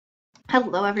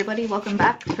Hello everybody, welcome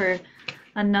back for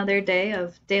another day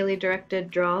of daily directed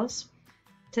draws.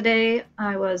 Today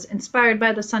I was inspired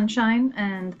by the sunshine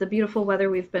and the beautiful weather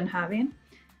we've been having,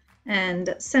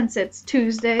 and since it's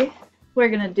Tuesday, we're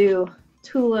going to do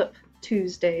Tulip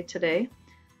Tuesday today.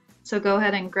 So go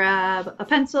ahead and grab a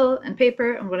pencil and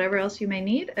paper and whatever else you may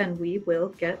need, and we will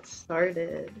get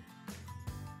started.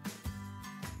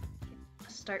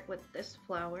 Start with this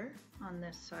flower on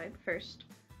this side first.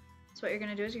 So what you're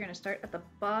going to do is you're going to start at the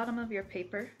bottom of your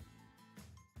paper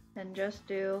and just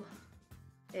do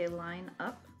a line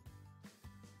up.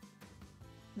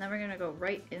 And then we're going to go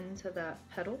right into that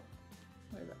petal,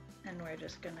 and we're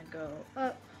just going to go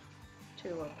up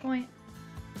to a point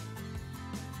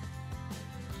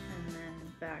and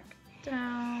then back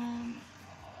down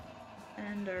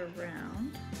and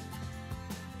around,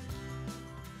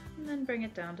 and then bring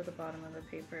it down to the bottom of the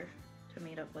paper to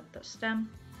meet up with the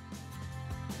stem.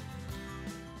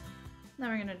 Now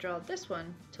we're going to draw this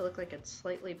one to look like it's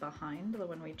slightly behind the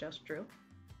one we just drew.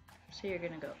 So you're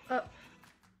going to go up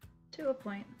to a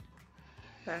point,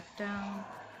 back down,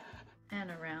 and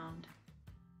around.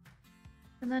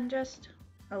 And then just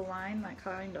a line that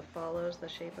kind of follows the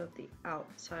shape of the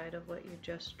outside of what you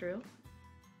just drew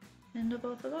into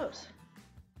both of those.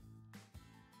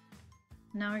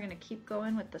 Now we're going to keep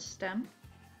going with the stem.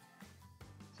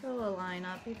 So a line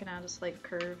up, you can add a slight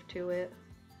curve to it.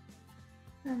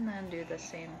 And then do the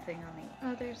same thing on the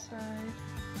other side.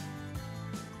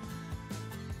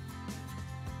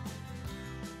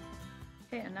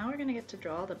 Okay, and now we're going to get to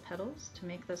draw the petals to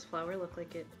make this flower look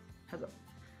like it has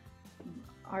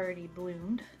already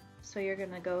bloomed. So you're going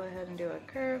to go ahead and do a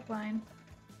curved line,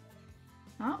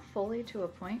 not fully to a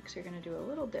point because you're going to do a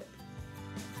little dip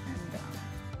and down.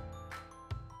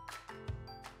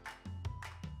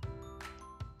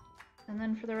 And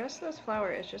then for the rest of this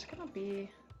flower, it's just going to be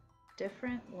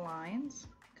different lines,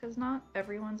 because not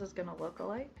everyone's is going to look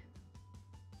alike,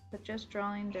 but just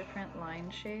drawing different line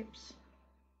shapes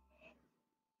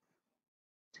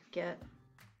to get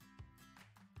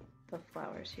the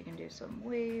flowers. You can do some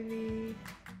wavy,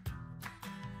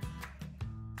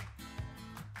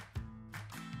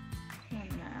 I'm going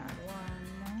to add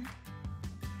one more.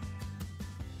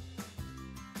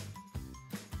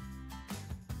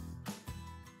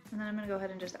 And then I'm going to go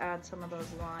ahead and just add some of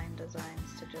those line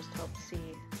designs to just help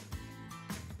see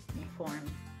me form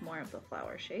more of the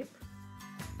flower shape.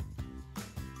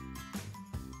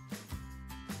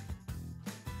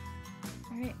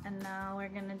 Alright, and now we're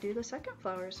going to do the second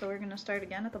flower. So we're going to start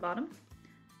again at the bottom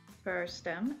for our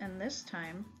stem, and this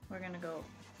time we're going to go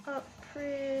up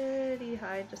pretty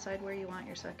high. Decide where you want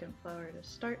your second flower to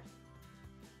start.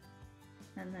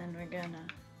 And then we're going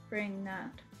to bring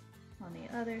that on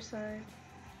the other side.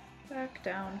 Back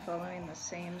down, following the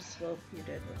same slope you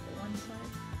did with the one side.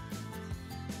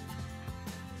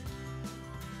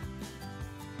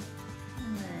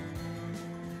 And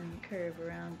then curve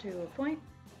around to a point,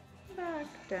 back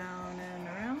down and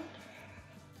around,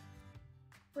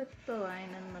 with the line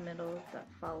in the middle that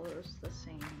follows the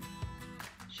same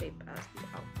shape as the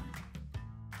outline.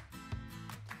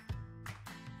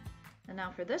 And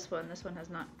now for this one has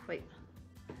not quite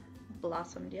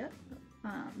blossomed yet.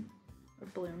 Or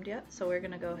bloomed yet, so we're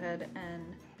going to go ahead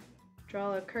and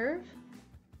draw a curve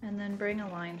and then bring a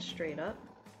line straight up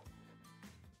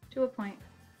to a point,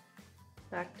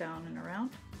 back down and around.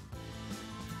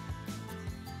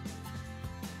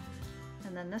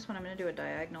 And then this one I'm going to do a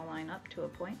diagonal line up to a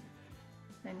point,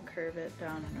 then curve it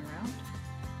down and around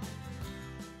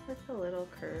with a little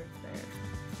curve there.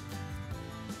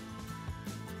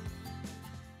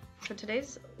 So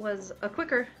today's was a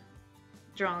quicker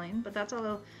drawing, but that's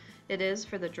all it is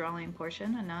for the drawing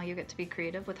portion, and now you get to be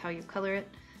creative with how you color it.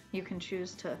 You can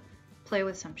choose to play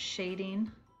with some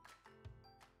shading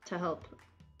to help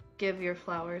give your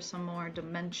flowers some more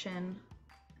dimension,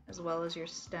 as well as your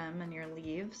stem and your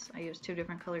leaves. I use two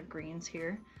different colored greens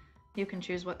here. You can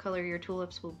choose what color your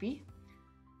tulips will be.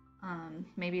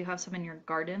 Maybe you have some in your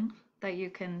garden that you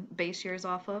can base yours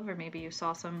off of, or maybe you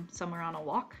saw some somewhere on a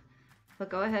walk. But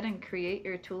go ahead and create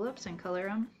your tulips and color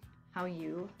them how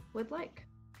you would like.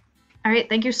 All right,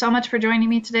 thank you so much for joining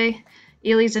me today.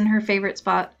 Eli's in her favorite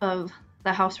spot of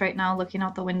the house right now, looking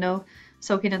out the window,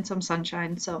 soaking in some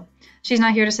sunshine. So she's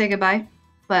not here to say goodbye,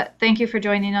 but thank you for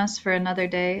joining us for another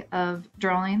day of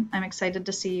drawing. I'm excited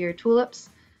to see your tulips,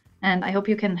 and I hope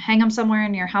you can hang them somewhere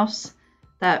in your house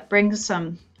that brings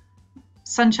some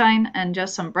sunshine and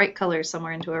just some bright colors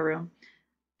somewhere into a room.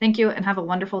 Thank you, and have a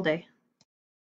wonderful day.